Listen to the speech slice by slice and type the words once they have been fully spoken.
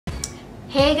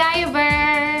Hey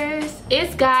Gaiaverse,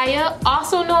 it's Gaia,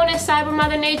 also known as Cyber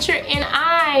Mother Nature, and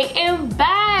I am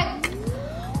back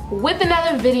with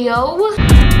another video.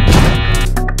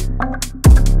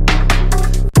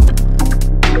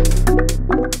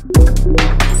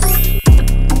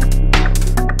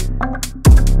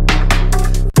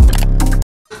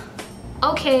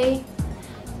 Okay,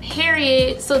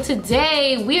 period. So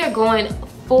today we are going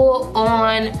full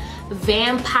on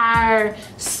vampire,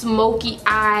 smoky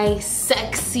eye,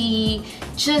 sexy,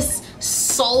 just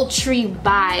sultry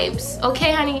vibes.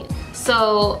 Okay, honey?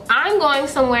 So I'm going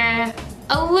somewhere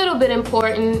a little bit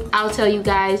important. I'll tell you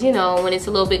guys, you know, when it's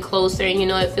a little bit closer and you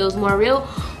know it feels more real.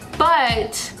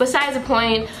 But besides the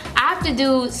point, I have to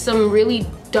do some really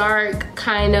dark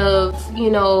kind of,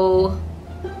 you know,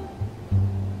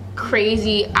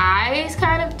 crazy eyes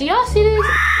kind of. Do y'all see this?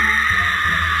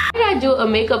 I do a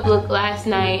makeup look last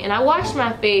night and I washed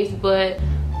my face, but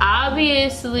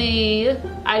obviously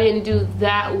I didn't do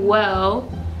that well.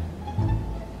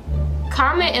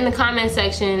 Comment in the comment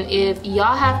section if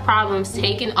y'all have problems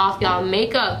taking off y'all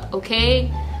makeup,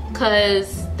 okay?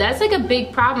 Cause that's like a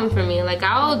big problem for me. Like,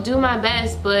 I'll do my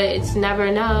best, but it's never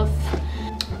enough.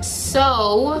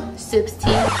 So, sips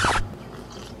tea.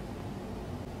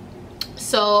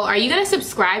 So, are you gonna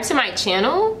subscribe to my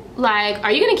channel? Like,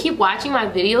 are you gonna keep watching my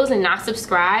videos and not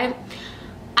subscribe?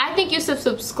 I think you should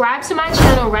subscribe to my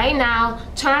channel right now,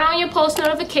 turn on your post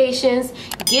notifications,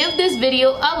 give this video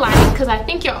a like, because I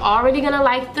think you're already gonna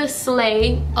like the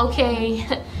slay, okay?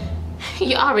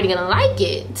 You're already gonna like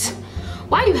it.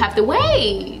 Why do you have to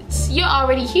wait? You're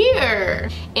already here.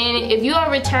 And if you are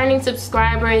a returning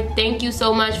subscriber, thank you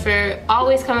so much for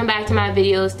always coming back to my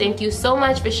videos. Thank you so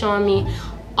much for showing me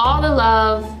all the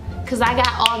love, because I got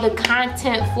all the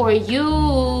content for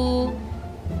you.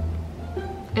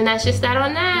 And that's just that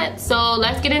on that. So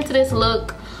let's get into this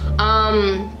look.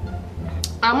 I'm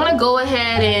gonna go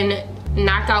ahead and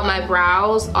knock out my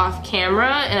brows off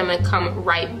camera and I'm gonna come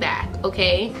right back,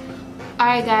 okay?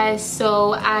 Alright guys,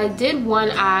 so I did one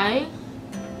eye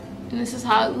and this is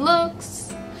how it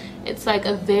looks. It's like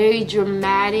a very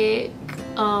dramatic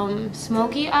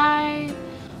smoky eye.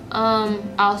 I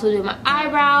also do my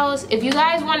eyebrows. If you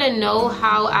guys want to know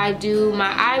how I do my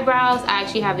eyebrows, I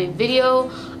actually have a video.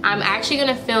 I'm actually going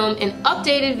to film an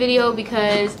updated video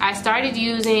because I started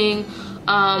using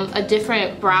a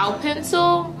different brow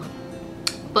pencil.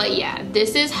 But yeah,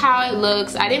 this is how it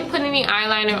looks. I didn't put any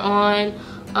eyeliner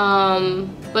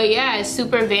on, but yeah, it's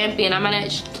super vampy, and I'm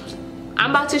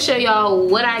about to show y'all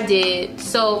what I did.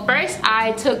 So first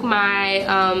I took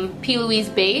my P. Louise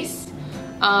base.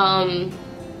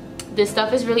 This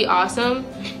stuff is really awesome,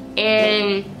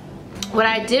 and what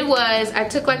I did was I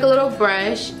took like a little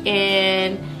brush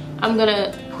and I'm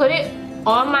gonna put it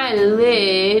on my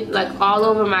lid, like all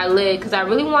over my lid, because I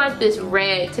really want this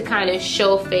red to kind of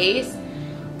show face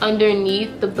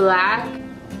underneath the black.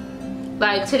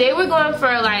 Like today we're going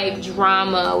for like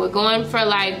drama, we're going for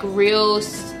like real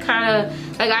kind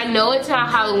of, like, I know it's not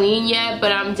Halloween yet,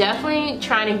 but I'm definitely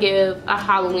trying to give a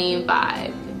Halloween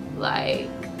vibe, like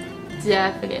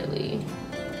definitely.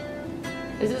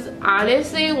 This is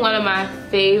honestly one of my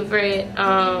favorite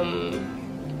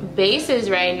bases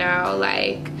right now.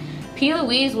 Like, P.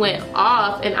 Louise went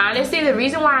off, and honestly the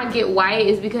reason why I get white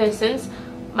is because since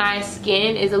my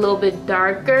skin is a little bit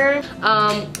darker,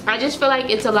 I just feel like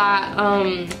it's a lot,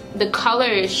 the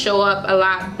colors show up a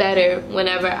lot better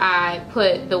whenever I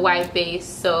put the white base.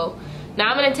 So now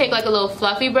I'm gonna take like a little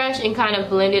fluffy brush and kind of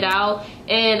blend it out,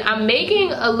 and I'm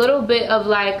making a little bit of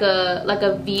like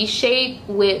a V shape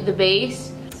with the base.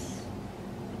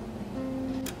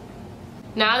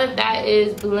 Now that that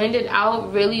is blended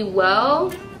out really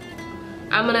well,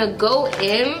 I'm gonna go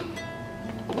in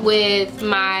with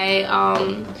my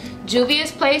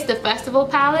Juvia's Place, the Festival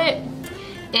palette,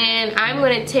 and I'm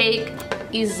gonna take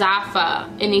Izafa.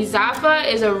 And Izafa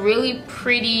is a really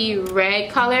pretty red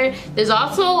color. There's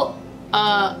also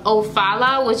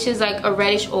Ofala, which is like a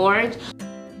reddish orange.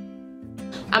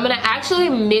 I'm gonna actually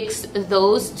mix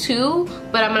those two,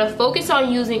 but I'm gonna focus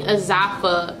on using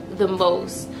Izafa the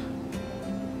most,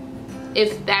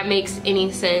 if that makes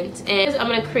any sense. And I'm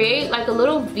gonna create like a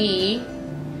little V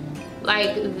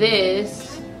like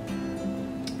this,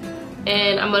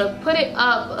 and I'm gonna put it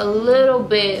up a little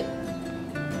bit,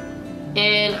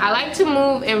 and I like to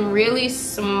move in really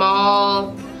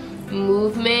small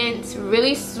movements,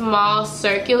 really small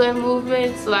circular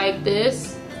movements like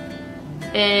this,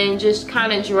 and just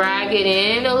kind of drag it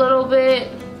in a little bit.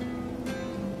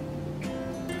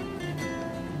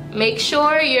 Make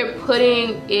sure you're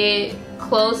putting it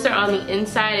closer on the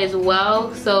inside as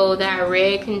well, so that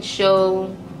red can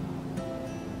show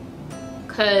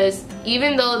because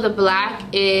even though the black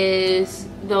is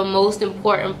the most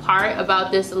important part about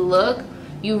this look,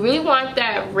 you really want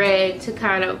that red to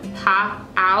kind of pop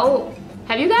out.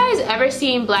 Have you guys ever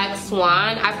seen Black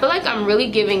Swan? I feel like I'm really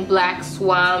giving Black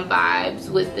Swan vibes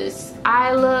with this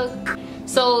eye look.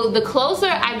 So the closer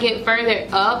I get further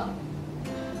up,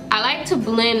 I like to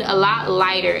blend a lot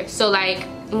lighter. So like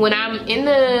when I'm in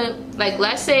the, like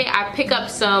let's say I pick up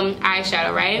some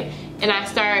eyeshadow, right? And I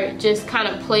start just kind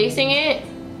of placing it.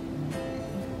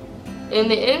 In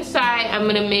the inside, I'm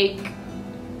gonna make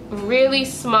really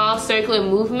small circular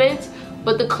movements,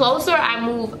 but the closer I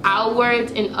move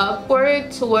outwards and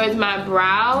upward towards my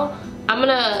brow, I'm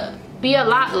gonna be a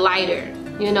lot lighter,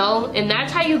 you know? And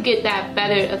that's how you get that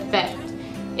feathered effect,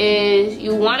 is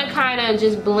you wanna kinda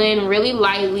just blend really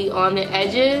lightly on the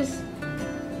edges,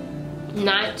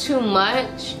 not too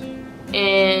much,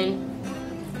 and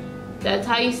that's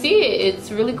how you see it.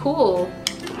 It's really cool.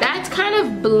 That's kind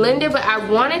of blended, but I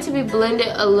want it to be blended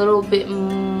a little bit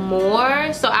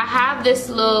more. So I have this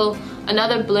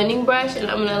another blending brush, and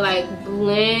I'm gonna like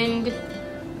blend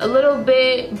a little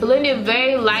bit, blend it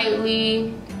very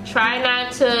lightly. Try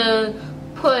not to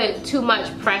put too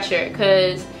much pressure,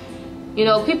 because you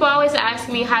know, people always ask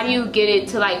me, how do you get it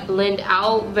to like blend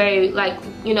out very, like,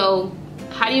 you know,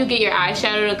 how do you get your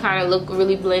eyeshadow to kind of look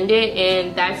really blended?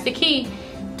 And that's the key.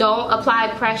 Don't apply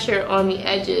pressure on the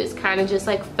edges, kind of just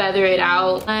like feather it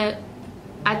out. But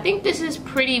I think this is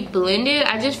pretty blended.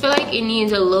 I just feel like it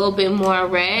needs a little bit more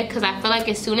red, because I feel like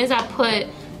as soon as I put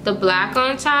the black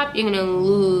on top, you're gonna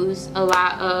lose a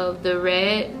lot of the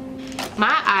red.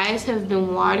 My eyes have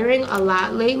been watering a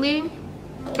lot lately,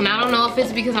 and I don't know if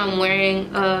it's because I'm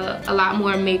wearing a lot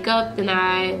more makeup than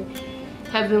I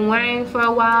have been wearing for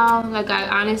a while. Like I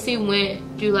honestly went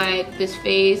through like this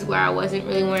phase where I wasn't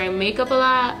really wearing makeup a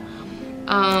lot,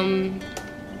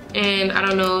 and I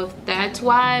don't know if that's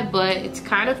why, but it's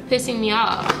kind of pissing me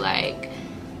off. Like,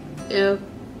 if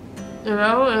you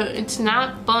know, it's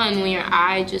not fun when your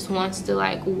eye just wants to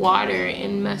like water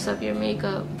and mess up your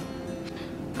makeup.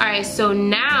 Alright, so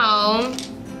now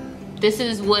this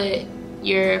is what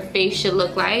your face should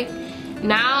look like.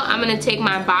 Now I'm gonna take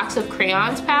my box of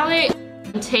crayons palette.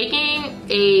 I'm taking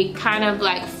a kind of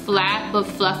like flat but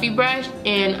fluffy brush,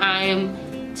 and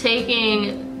I'm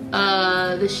taking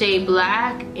the shade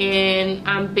black, and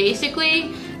I'm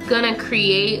basically gonna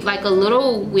create like a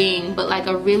little wing, but like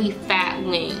a really fat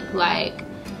wing. Like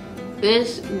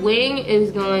this wing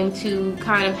is going to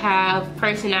kind of have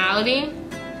personality,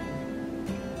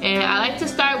 and I like to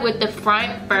start with the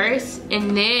front first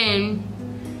and then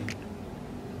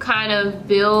kind of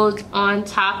build on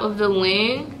top of the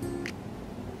wing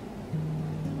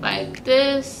like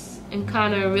this, and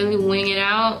kind of really wing it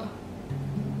out.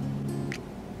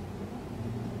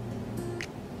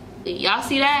 Y'all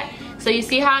see that? So you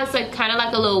see how it's like kind of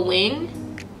like a little wing?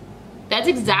 That's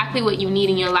exactly what you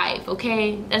need in your life,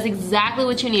 okay? That's exactly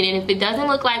what you need. And if it doesn't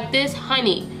look like this,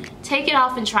 honey, take it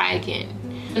off and try again.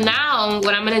 Now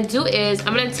what I'm gonna do is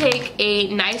I'm gonna take a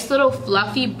nice little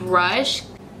fluffy brush.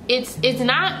 It's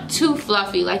not too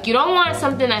fluffy. Like, you don't want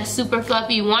something that's super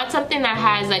fluffy. You want something that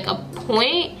has like a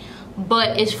point,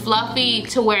 but it's fluffy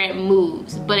to where it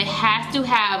moves, but it has to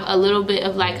have a little bit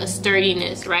of like a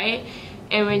sturdiness, right?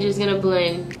 And we're just gonna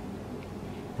blend.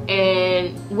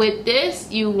 And with this,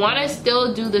 you want to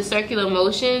still do the circular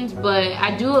motions, but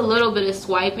I do a little bit of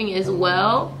swiping as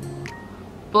well.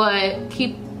 But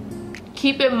keep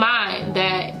in mind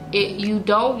that you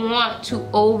don't want to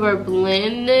over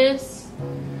blend this,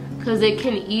 because it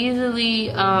can easily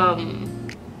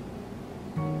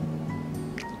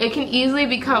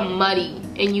become muddy,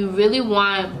 and you really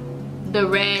want the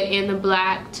red and the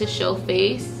black to show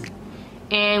face.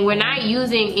 And we're not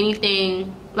using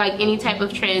anything like any type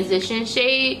of transition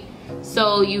shade,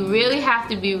 so you really have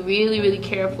to be really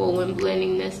careful when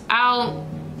blending this out.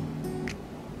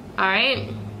 Alright,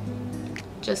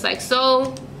 just like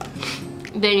so.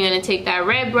 Then you're gonna take that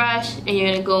red brush and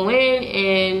you're gonna go in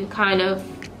and kind of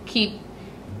keep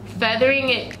feathering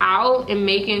it out and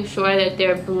making sure that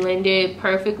they're blended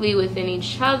perfectly within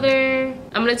each other.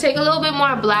 I'm gonna take a little bit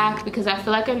more black because I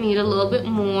feel like I need a little bit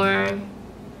more,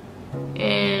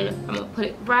 and I'm gonna put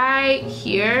it right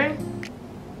here.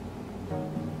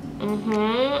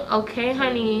 Okay,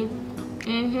 honey.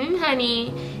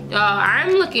 Honey. Y'all,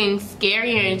 I'm looking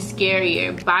scarier and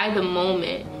scarier by the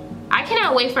moment. I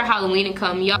cannot wait for Halloween to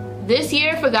come, y'all. This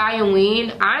year for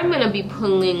Gaiaween, I'm gonna be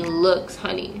pulling looks,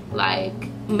 honey. Like,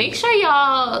 make sure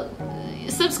y'all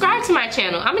subscribe to my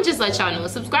channel. I'm gonna just let y'all know,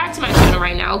 subscribe to my channel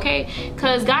right now, okay?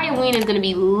 Because Gaiaween is gonna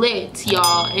be lit,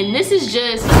 y'all. And this is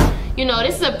just, you know,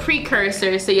 this is a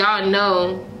precursor, so y'all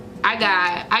know I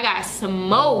got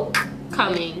smoke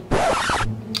coming.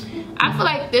 I feel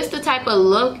like this the type of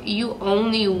look you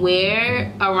only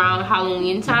wear around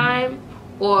Halloween time,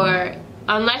 or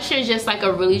unless you're just like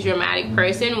a really dramatic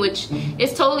person, which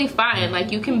is totally fine.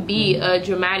 Like, you can be a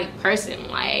dramatic person.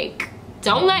 Like,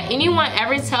 don't let anyone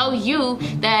ever tell you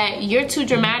that you're too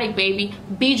dramatic, baby.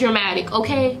 Be dramatic,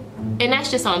 okay? And that's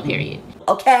just on period.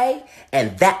 Okay?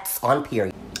 And that's on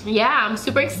period. Yeah, I'm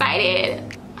super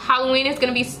excited. Halloween is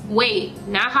gonna be, wait,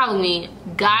 not Halloween,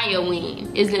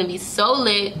 Gaiaween is gonna be so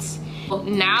lit.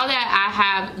 Now that I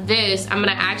have this, I'm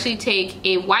gonna actually take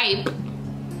a wipe,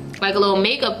 like a little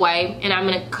makeup wipe, and I'm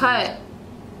gonna cut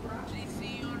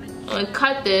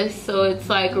this so it's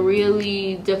like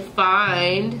really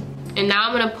defined. And now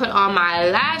I'm gonna put on my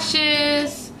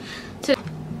lashes.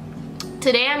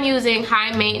 Today I'm using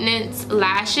high maintenance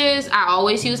lashes. I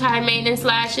always use high maintenance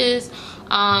lashes.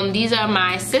 These are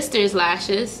my sister's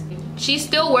lashes. She's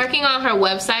still working on her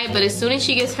website, but as soon as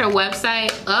she gets her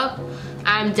website up,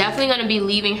 I'm definitely gonna be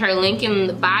leaving her link in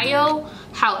the bio.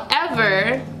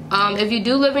 However, if you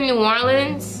do live in New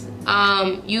Orleans,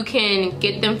 you can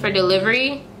get them for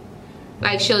delivery.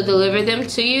 Like, she'll deliver them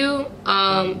to you,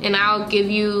 and I'll give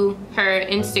you her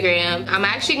Instagram. I'm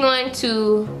actually going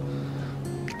to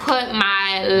put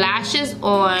my lashes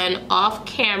on off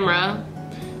camera.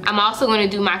 I'm also going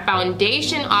to do my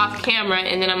foundation off camera,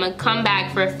 and then I'm going to come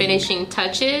back for finishing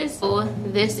touches. So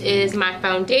this is my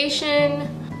foundation.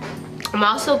 I'm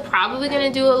also probably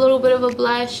going to do a little bit of a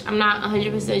blush. I'm not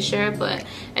 100% sure, but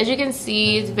as you can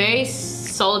see, it's very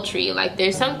sultry. Like,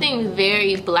 there's something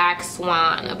very Black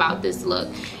Swan about this look.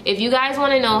 If you guys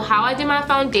want to know how I did my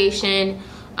foundation,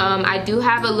 I do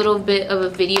have a little bit of a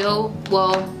video.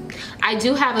 Well, I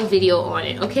do have a video on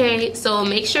it, okay? So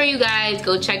make sure you guys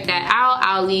go check that out.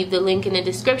 I'll leave the link in the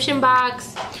description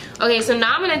box. Okay, so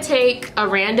now I'm gonna take a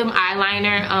random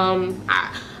eyeliner.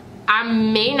 I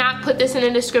may not put this in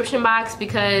the description box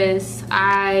because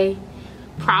I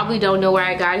probably don't know where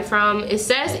I got it from. It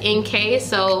says Ingaia,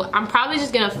 so I'm probably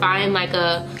just gonna find like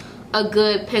a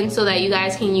good pencil that you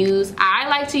guys can use. I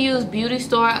like to use beauty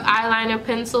store eyeliner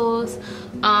pencils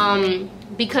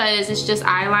because it's just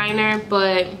eyeliner,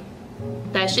 but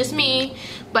that's just me.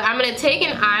 But I'm gonna take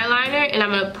an eyeliner and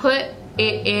I'm gonna put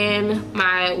it in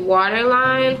my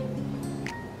waterline.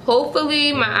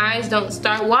 Hopefully my eyes don't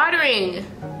start watering.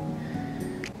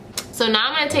 So now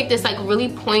I'm gonna take this like really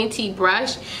pointy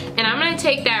brush, and I'm gonna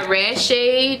take that red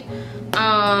shade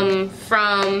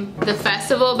from the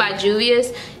Festival by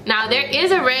Juvia's. Now there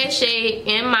is a red shade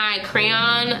in my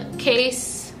crayon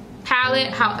case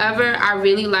palette. However, I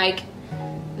really like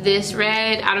this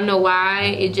red. I don't know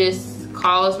why, it just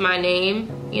calls my name,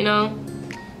 you know.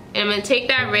 And I'm gonna take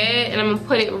that red and I'm gonna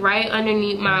put it right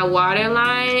underneath my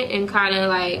waterline and kind of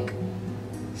like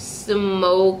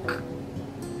smoke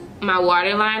my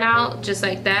waterline out just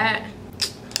like that.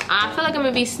 I feel like I'm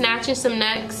gonna be snatching some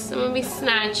necks. I'm gonna be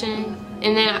snatching,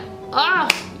 and then oh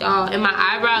y'all, and my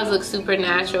eyebrows look super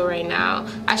natural right now.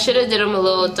 I should have did them a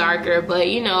little darker, but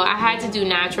you know, I had to do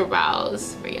natural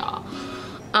brows for y'all.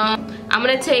 I'm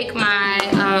gonna take my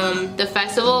the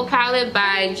Festival palette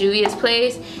by Juvia's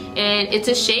Place, and it's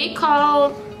a shade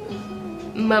called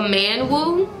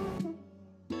Mamanwu.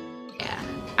 Yeah,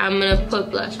 I'm gonna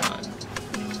put blush on.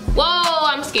 Whoa,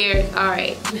 I'm scared. All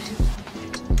right.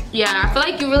 Yeah, I feel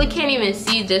like you really can't even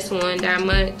see this one that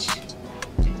much,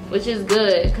 which is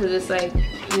good because it's like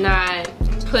not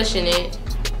pushing it.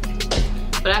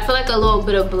 But I feel like a little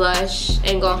bit of blush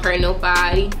ain't gonna hurt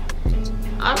nobody.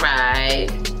 All right.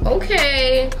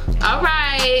 Okay. All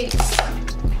right.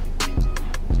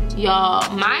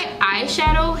 Y'all, my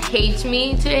eyeshadow hates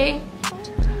me today.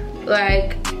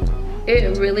 Like,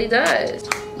 it really does.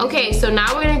 Okay, so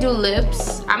now we're gonna do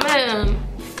lips. I'm gonna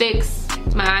fix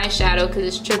my eyeshadow because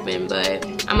it's tripping, but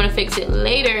I'm gonna fix it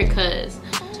later because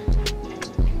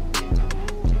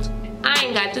I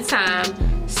ain't got the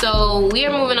time. So we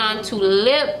are moving on to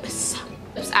lips.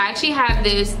 I actually have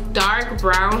this dark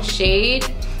brown shade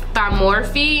by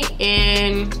Morphe,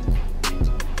 and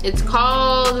it's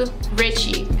called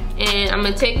Richie. And I'm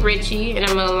gonna take Richie and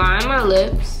I'm gonna line my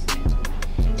lips.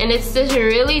 And it's this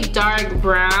really dark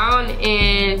brown,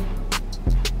 and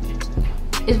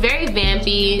it's very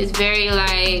vampy. It's very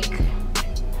like,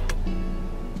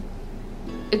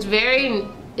 it's very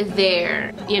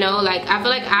there, you know. Like, I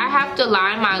feel like I have to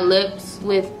line my lips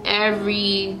with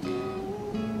every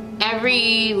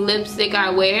lipstick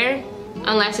I wear,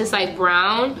 unless it's like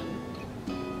brown.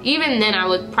 Even then I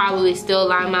would probably still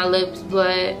line my lips,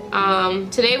 but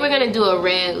today we're gonna do a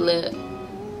red lip.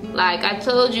 Like I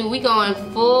told you, we going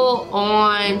full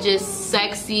on just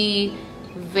sexy,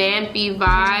 vampy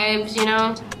vibes, you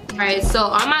know? Alright, so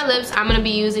on my lips, I'm going to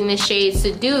be using the shade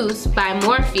Seduce by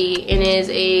Morphe. And it is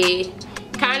a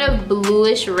kind of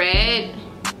bluish red.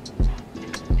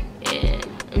 And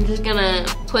I'm just going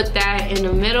to put that in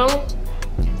the middle.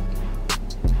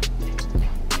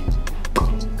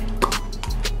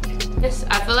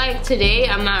 I feel like today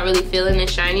I'm not really feeling the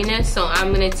shininess, so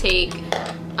I'm going to take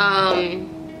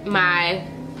my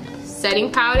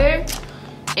setting powder.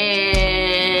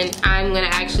 And I'm going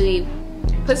to actually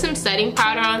put some setting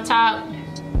powder on top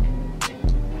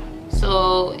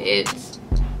so it's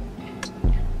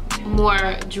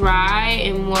more dry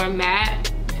and more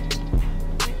matte.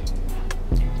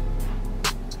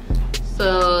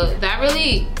 So that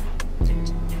really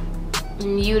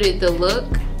muted the look.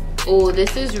 Oh,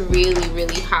 this is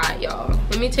really hot, y'all.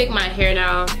 Let me take my hair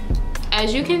down.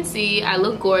 As you can see, I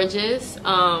look gorgeous.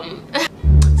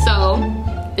 So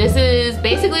this is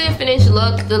basically the finished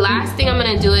look. The last thing I'm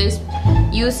gonna do is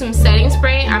use some setting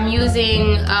spray. I'm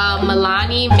using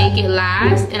Milani Make It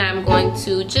Last, and I'm going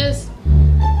to just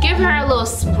give her a little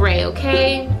spray,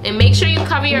 okay? And make sure you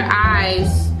cover your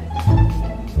eyes.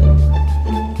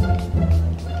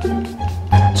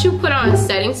 Once you put on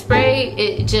setting spray,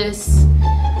 it just,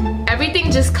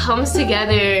 everything just comes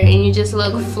together and you just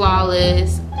look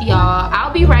flawless. Y'all,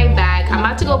 I'll be right back. I'm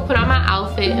about to go put on my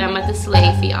outfit and I'm about to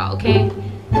slay for y'all, okay?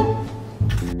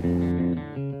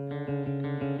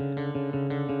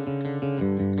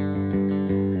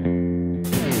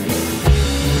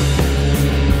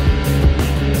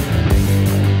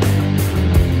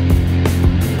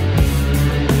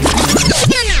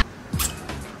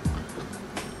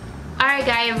 Alright,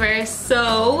 Gaiaverse,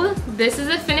 so this is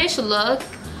a finished look.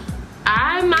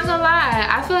 I'm not gonna lie,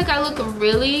 I feel like I look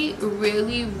really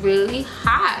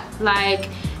hot. Like,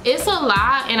 it's a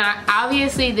lot, and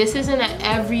obviously this isn't an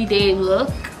everyday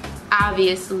look,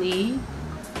 obviously.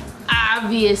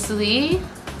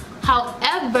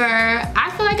 However,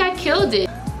 I feel like I killed it.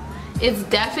 It's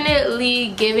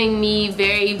definitely giving me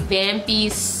very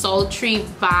vampy, sultry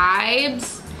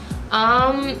vibes.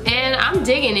 And I'm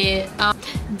digging it.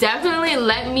 Definitely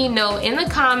let me know in the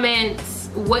comments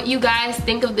what you guys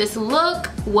think of this look,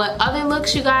 what other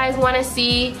looks you guys want to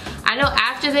see. I know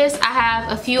after this I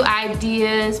have a few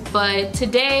ideas, but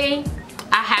today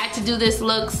I had to do this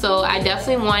look, so I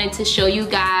definitely wanted to show you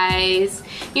guys,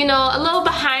 you know, a little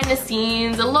behind the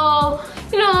scenes, a little,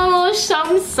 you know,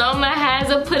 something I had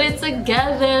to put it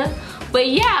together. But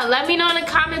yeah, let me know in the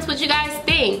comments what you guys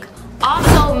think.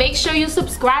 Also, make sure you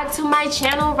subscribe to my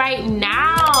channel right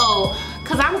now,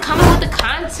 because I'm coming with the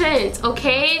content,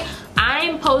 okay?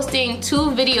 I'm posting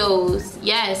 2 videos.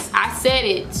 Yes, I said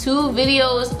it, 2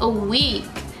 videos a week.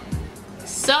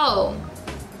 So,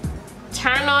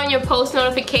 turn on your post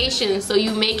notifications so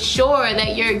you make sure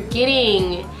that you're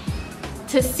getting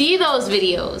to see those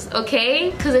videos,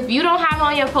 okay? Because if you don't have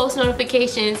on your post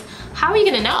notifications, how are you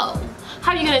gonna know?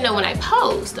 How are you gonna know when I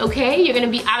post, okay? You're gonna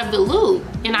be out of the loop,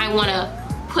 and I wanna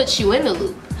put you in the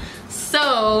loop.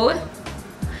 So,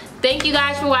 thank you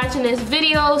guys for watching this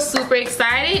video. Super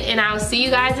excited, and I'll see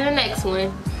you guys in the next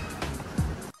one.